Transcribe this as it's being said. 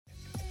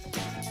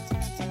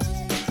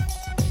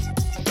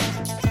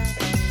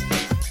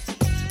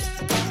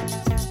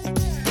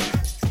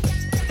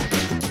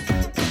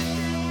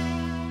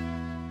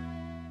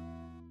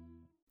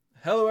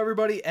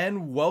everybody,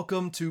 and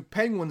welcome to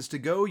Penguins to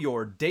Go,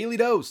 your daily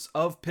dose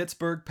of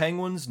Pittsburgh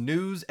Penguins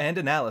news and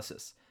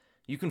analysis.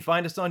 You can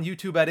find us on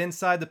YouTube at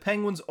Inside the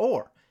Penguins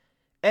or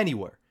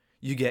anywhere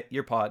you get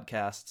your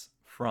podcasts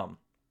from.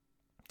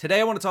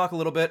 Today I want to talk a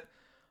little bit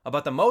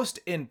about the most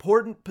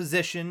important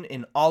position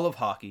in all of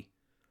hockey,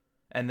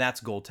 and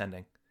that's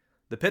goaltending.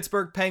 The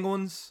Pittsburgh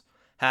Penguins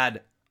had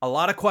a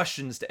lot of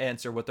questions to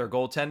answer with their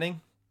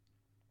goaltending,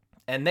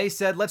 and they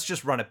said, let's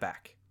just run it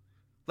back.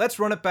 Let's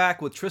run it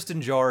back with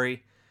Tristan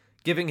Jarry,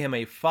 giving him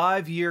a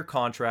 5-year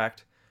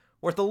contract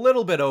worth a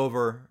little bit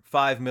over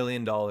 $5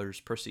 million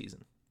per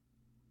season.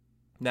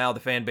 Now, the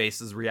fan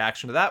base's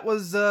reaction to that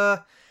was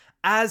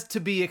as to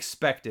be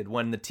expected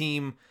when the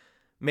team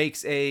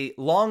makes a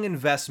long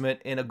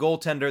investment in a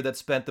goaltender that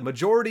spent the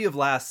majority of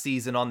last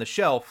season on the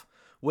shelf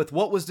with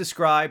what was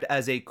described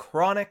as a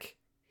chronic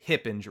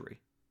hip injury.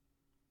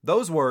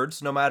 Those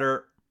words, no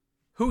matter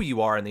who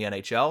you are in the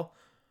NHL,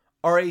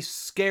 are a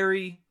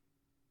scary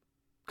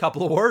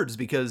couple of words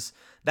because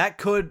that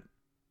could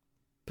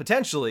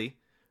potentially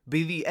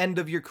be the end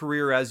of your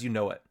career as you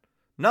know it.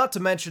 Not to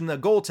mention the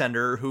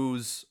goaltender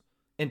whose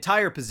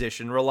entire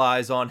position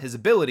relies on his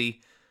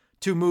ability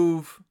to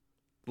move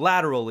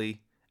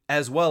laterally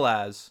as well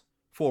as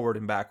forward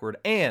and backward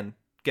and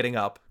getting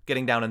up,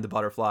 getting down in the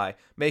butterfly,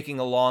 making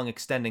a long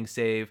extending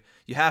save.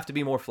 You have to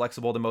be more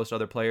flexible than most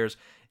other players.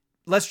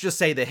 Let's just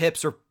say the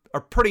hips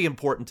are pretty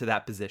important to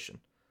that position.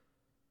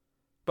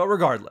 But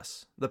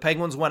regardless, the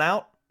Penguins went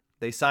out.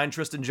 They signed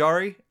Tristan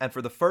Jarry, and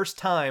for the first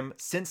time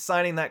since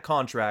signing that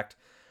contract,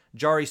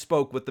 Jarry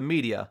spoke with the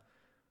media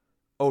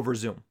over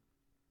Zoom.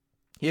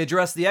 He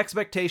addressed the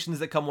expectations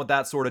that come with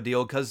that sort of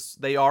deal because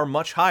they are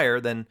much higher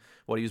than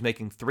what he was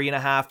making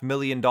 $3.5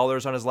 million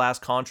on his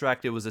last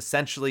contract. It was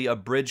essentially a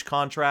bridge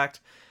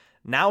contract.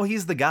 Now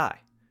he's the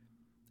guy.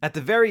 At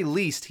the very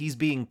least, he's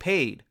being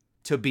paid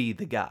to be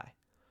the guy.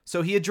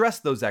 So he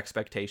addressed those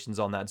expectations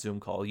on that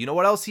Zoom call. You know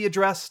what else he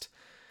addressed?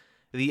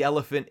 The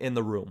elephant in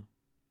the room.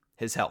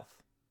 His health.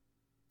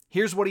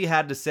 Here's what he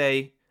had to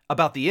say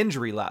about the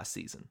injury last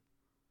season.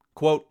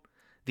 Quote,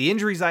 "The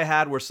injuries I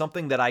had were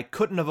something that I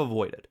couldn't have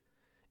avoided.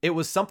 It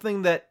was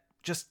something that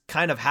just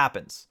kind of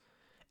happens.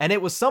 And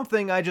it was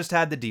something I just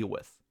had to deal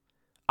with.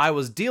 I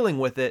was dealing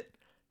with it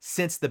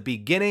since the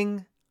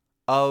beginning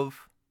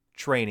of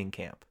training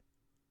camp."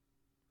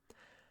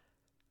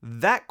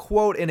 That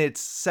quote in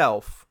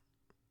itself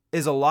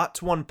is a lot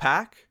to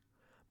unpack,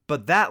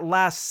 but that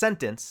last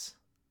sentence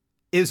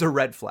is a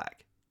red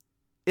flag.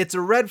 It's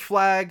a red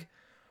flag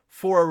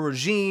for a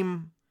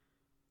regime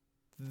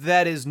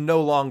that is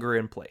no longer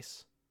in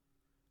place.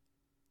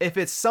 If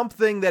it's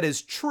something that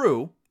is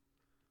true,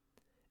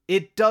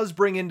 it does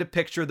bring into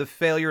picture the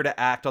failure to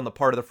act on the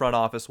part of the front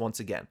office once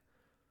again.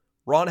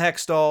 Ron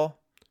Hextall,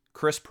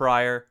 Chris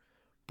Pryor,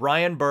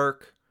 Brian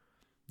Burke,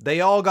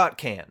 they all got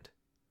canned.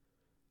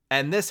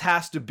 And this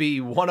has to be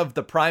one of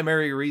the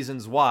primary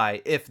reasons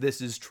why, if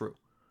this is true.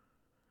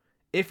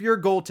 If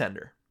your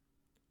goaltender,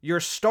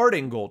 your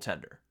starting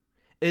goaltender,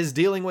 is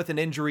dealing with an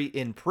injury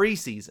in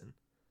preseason,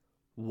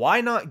 why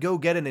not go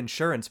get an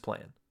insurance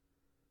plan?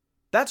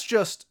 That's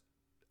just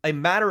a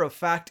matter of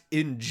fact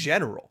in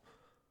general.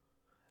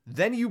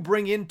 Then you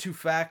bring into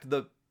fact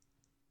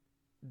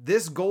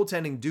this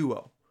goaltending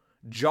duo,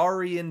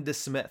 Jarry and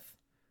DeSmith,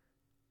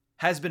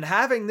 has been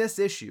having this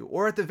issue,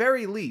 or at the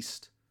very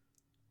least,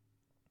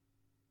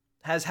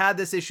 has had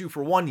this issue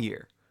for 1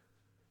 year.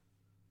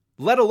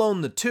 Let alone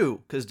the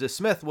 2, because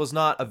DeSmith was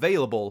not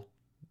available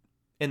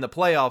in the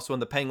playoffs when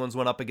the Penguins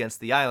went up against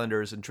the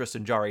Islanders and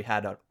Tristan Jarry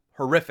had a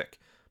horrific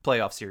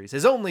playoff series.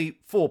 His only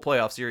full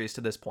playoff series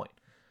to this point.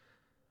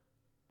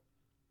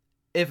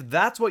 If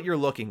that's what you're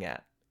looking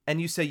at, and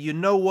you say, you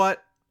know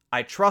what,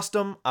 I trust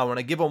him, I want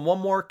to give him one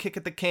more kick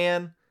at the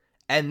can,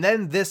 and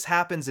then this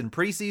happens in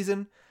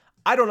preseason,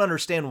 I don't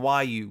understand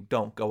why you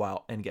don't go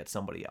out and get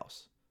somebody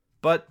else.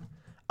 But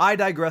I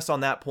digress on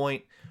that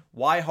point.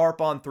 Why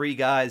harp on 3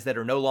 guys that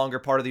are no longer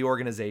part of the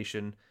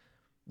organization?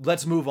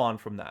 Let's move on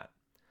from that.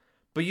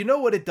 But you know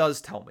what it does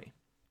tell me?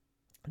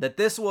 That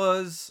this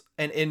was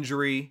an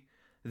injury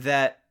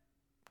that,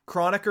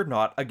 chronic or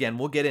not, again,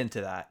 we'll get into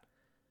that,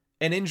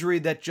 an injury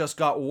that just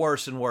got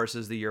worse and worse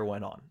as the year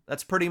went on.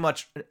 That's pretty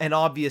much an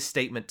obvious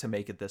statement to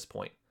make at this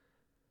point.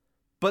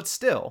 But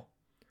still,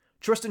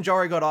 Tristan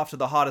Jarry got off to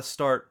the hottest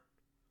start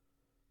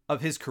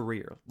of his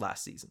career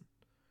last season.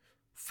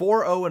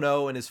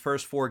 4-0-0 in his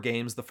first 4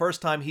 games, the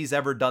first time he's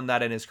ever done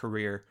that in his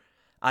career.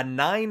 A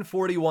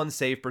 .941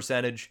 save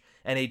percentage,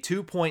 and a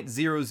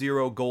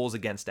 2.00 goals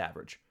against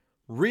average.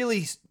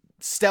 Really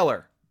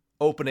stellar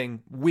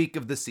opening week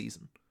of the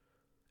season.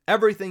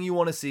 Everything you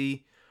want to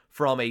see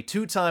from a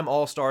 2-time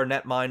All-Star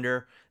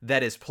netminder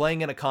that is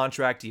playing in a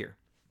contract year.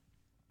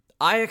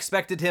 I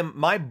expected him,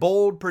 my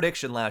bold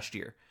prediction last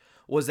year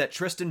was that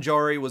Tristan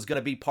Jarry was going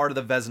to be part of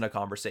the Vezina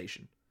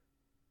conversation.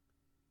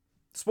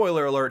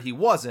 Spoiler alert, he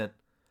wasn't,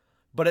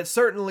 but it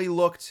certainly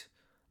looked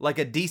like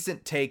a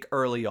decent take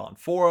early on.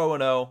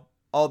 4-0-0,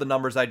 all the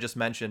numbers I just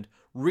mentioned.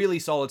 Really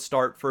solid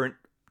start for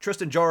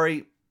Tristan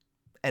Jarry,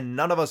 and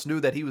none of us knew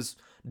that he was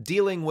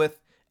dealing with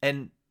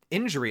an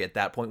injury at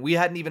that point. We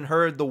hadn't even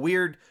heard the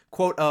weird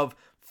quote of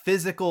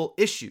physical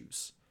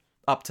issues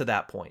up to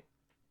that point.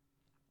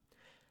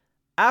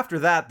 After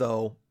that,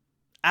 though,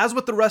 as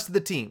with the rest of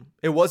the team,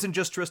 it wasn't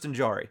just Tristan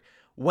Jarry,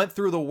 went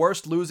through the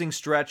worst losing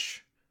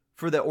stretch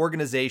for the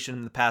organization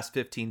in the past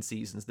 15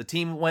 seasons. The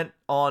team went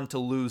on to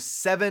lose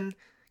 7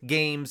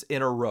 games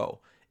in a row.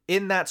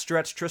 In that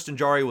stretch, Tristan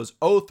Jarry was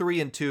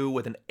 0-3-2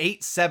 with an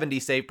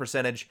 .870 save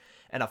percentage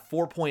and a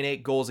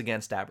 4.8 goals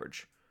against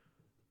average.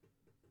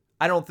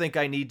 I don't think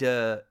I need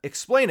to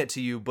explain it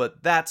to you,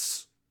 but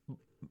that's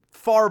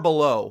far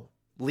below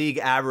league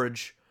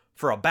average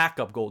for a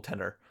backup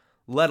goaltender,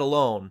 let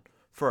alone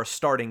for a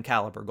starting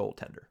caliber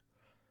goaltender.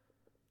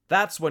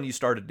 That's when you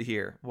started to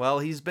hear, well,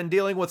 he's been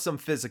dealing with some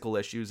physical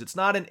issues. It's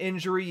not an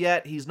injury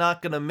yet. He's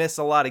not going to miss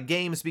a lot of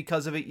games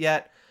because of it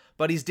yet,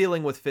 but he's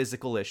dealing with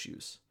physical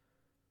issues.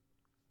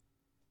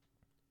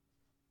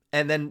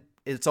 And then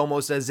it's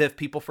almost as if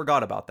people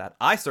forgot about that.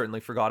 I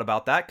certainly forgot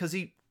about that because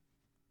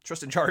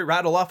Tristan Jarry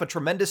rattled off a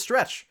tremendous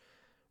stretch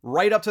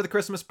right up to the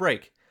Christmas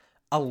break.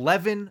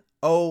 11-0-2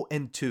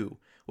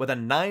 with a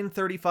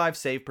 .935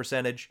 save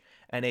percentage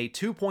and a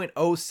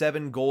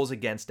 2.07 goals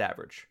against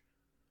average.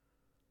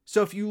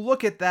 So if you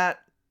look at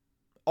that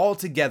all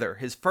together,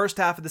 his first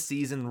half of the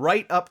season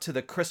right up to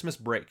the Christmas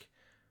break,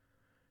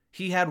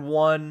 he had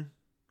won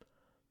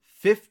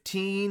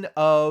 15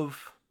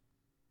 of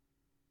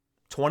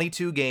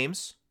 22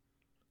 games.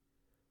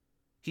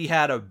 He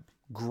had a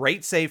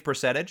great save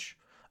percentage,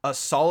 a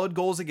solid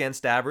goals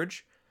against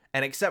average,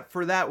 and except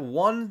for that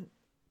one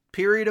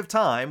period of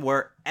time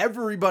where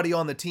everybody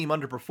on the team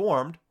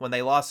underperformed when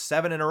they lost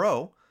 7 in a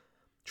row,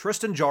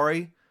 Tristan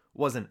Jarry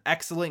was an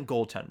excellent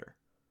goaltender.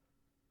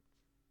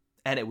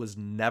 And it was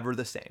never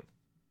the same.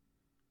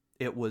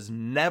 It was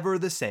never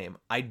the same.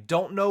 I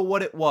don't know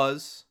what it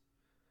was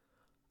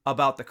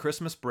about the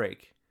Christmas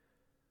break,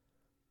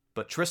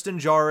 but Tristan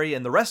Jarry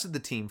and the rest of the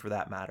team, for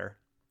that matter,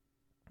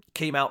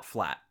 came out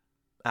flat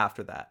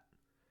after that.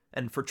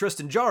 And for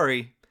Tristan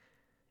Jarry,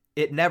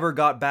 it never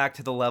got back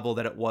to the level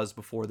that it was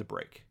before the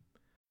break.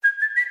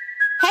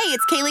 Hey,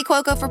 it's Kaylee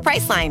Cuoco for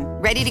Priceline.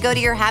 Ready to go to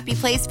your happy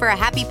place for a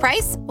happy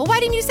price? Well, why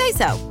didn't you say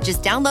so?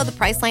 Just download the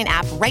Priceline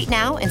app right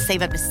now and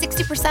save up to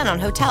 60% on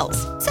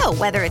hotels. So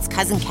whether it's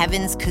Cousin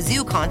Kevin's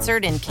Kazoo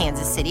Concert in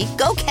Kansas City,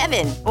 go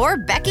Kevin, or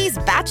Becky's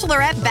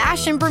Bachelorette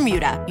Bash in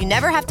Bermuda, you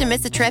never have to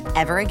miss a trip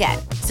ever again.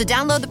 So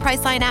download the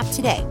Priceline app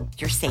today.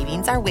 Your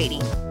savings are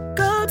waiting.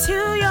 Go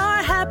to your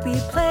happy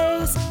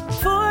place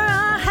for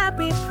a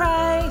happy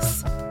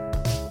price.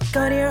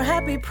 Go to your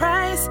happy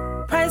price,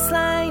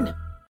 Priceline.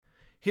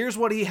 Here's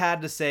what he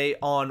had to say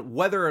on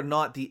whether or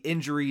not the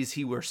injuries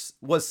he was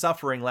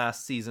suffering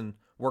last season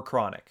were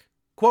chronic.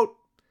 Quote,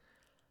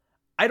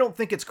 I don't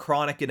think it's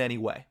chronic in any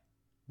way.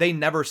 They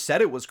never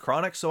said it was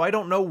chronic, so I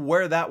don't know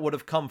where that would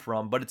have come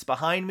from, but it's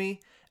behind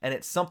me, and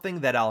it's something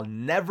that I'll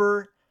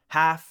never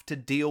have to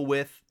deal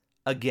with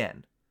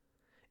again.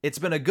 It's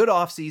been a good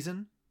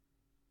offseason.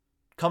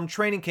 Come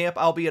training camp,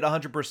 I'll be at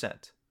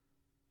 100%.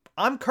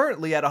 I'm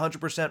currently at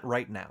 100%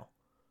 right now.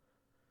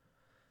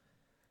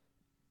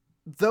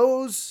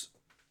 Those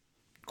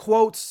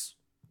quotes,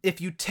 if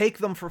you take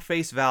them for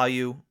face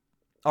value,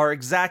 are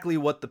exactly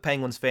what the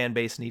Penguins fan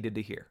base needed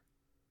to hear.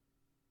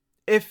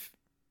 If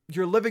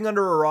you're living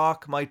under a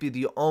rock, might be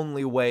the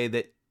only way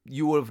that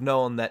you would have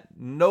known that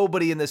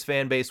nobody in this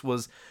fan base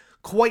was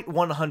quite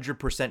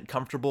 100%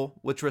 comfortable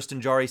with Tristan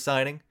Jarry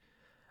signing.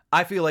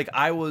 I feel like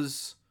I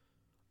was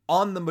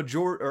on the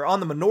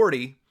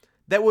minority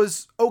that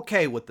was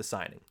okay with the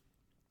signing.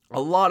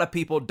 A lot of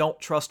people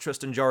don't trust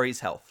Tristan Jarry's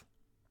health.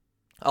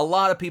 A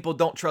lot of people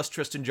don't trust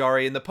Tristan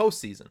Jarry in the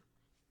postseason.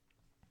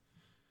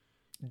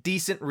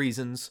 Decent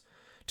reasons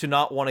to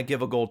not want to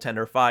give a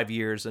goaltender 5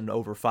 years and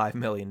over $5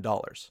 million.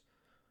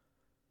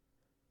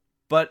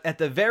 But at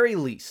the very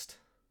least,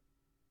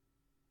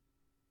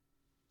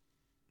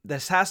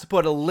 this has to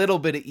put a little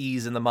bit of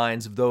ease in the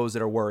minds of those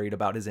that are worried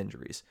about his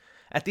injuries.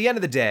 At the end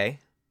of the day,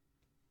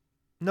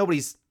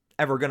 nobody's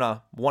ever going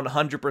to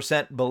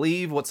 100%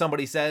 believe what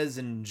somebody says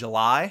in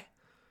July.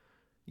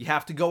 You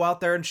have to go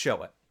out there and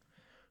show it.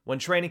 When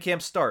training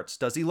camp starts,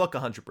 does he look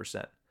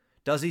 100%?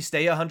 Does he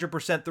stay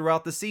 100%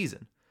 throughout the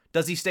season?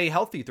 Does he stay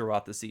healthy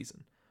throughout the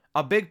season?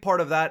 A big part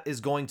of that is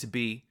going to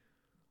be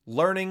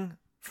learning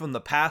from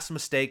the past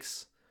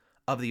mistakes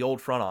of the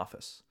old front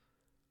office.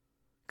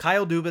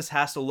 Kyle Dubas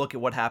has to look at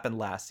what happened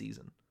last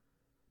season.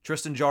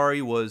 Tristan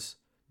Jarry was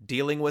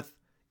dealing with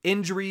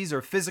injuries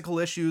or physical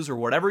issues or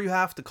whatever you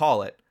have to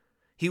call it.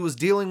 He was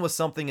dealing with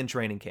something in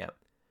training camp.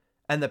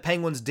 And the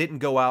Penguins didn't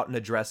go out and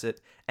address it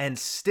and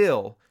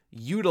still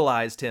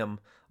utilized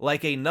him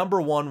like a number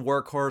one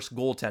workhorse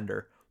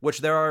goaltender, which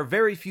there are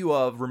very few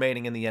of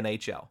remaining in the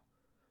NHL.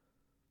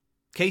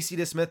 Casey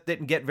DeSmith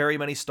didn't get very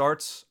many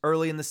starts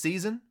early in the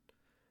season,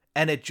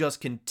 and it just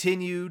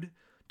continued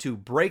to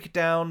break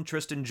down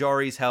Tristan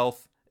Jarry's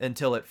health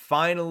until it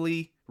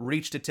finally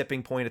reached a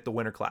tipping point at the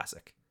Winter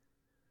Classic.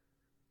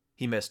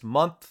 He missed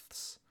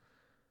months,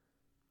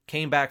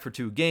 came back for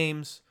 2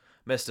 games,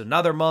 missed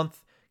another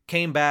month,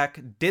 came back,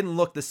 didn't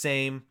look the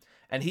same,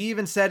 And he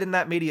even said in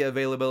that media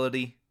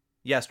availability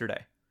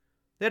yesterday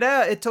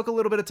that it took a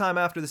little bit of time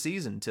after the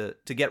season to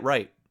get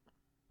right.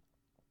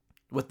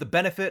 With the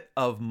benefit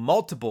of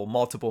multiple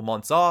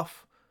months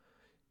off,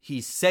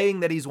 he's saying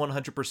that he's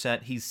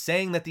 100%. He's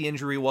saying that the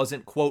injury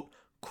wasn't, quote,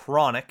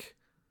 chronic.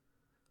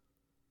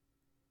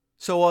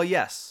 So while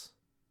yes,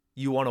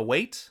 you want to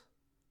wait,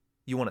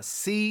 you want to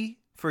see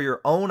for your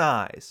own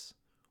eyes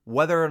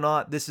whether or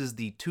not this is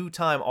the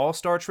two-time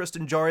All-Star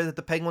Tristan Jarry that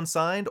the Penguins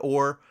signed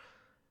or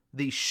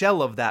the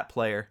shell of that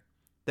player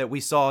that we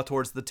saw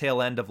towards the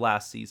tail end of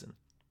last season.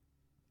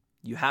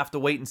 You have to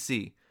wait and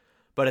see.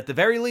 But at the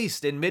very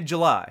least, in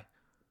mid-July,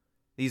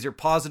 these are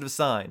positive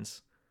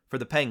signs for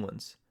the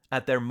Penguins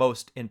at their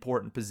most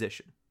important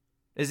position.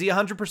 Is he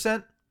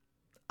 100%?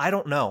 I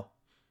don't know.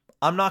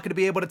 I'm not going to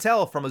be able to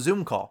tell from a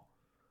Zoom call.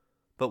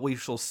 But we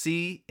shall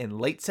see in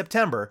late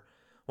September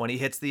when he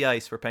hits the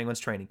ice for Penguins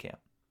training camp.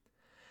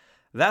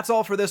 That's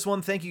all for this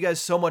one. Thank you guys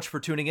so much for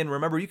tuning in.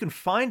 Remember, you can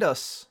find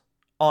us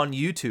on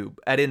YouTube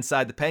at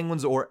Inside the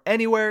Penguins or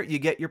anywhere you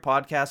get your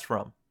podcast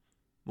from.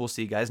 We'll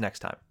see you guys next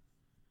time.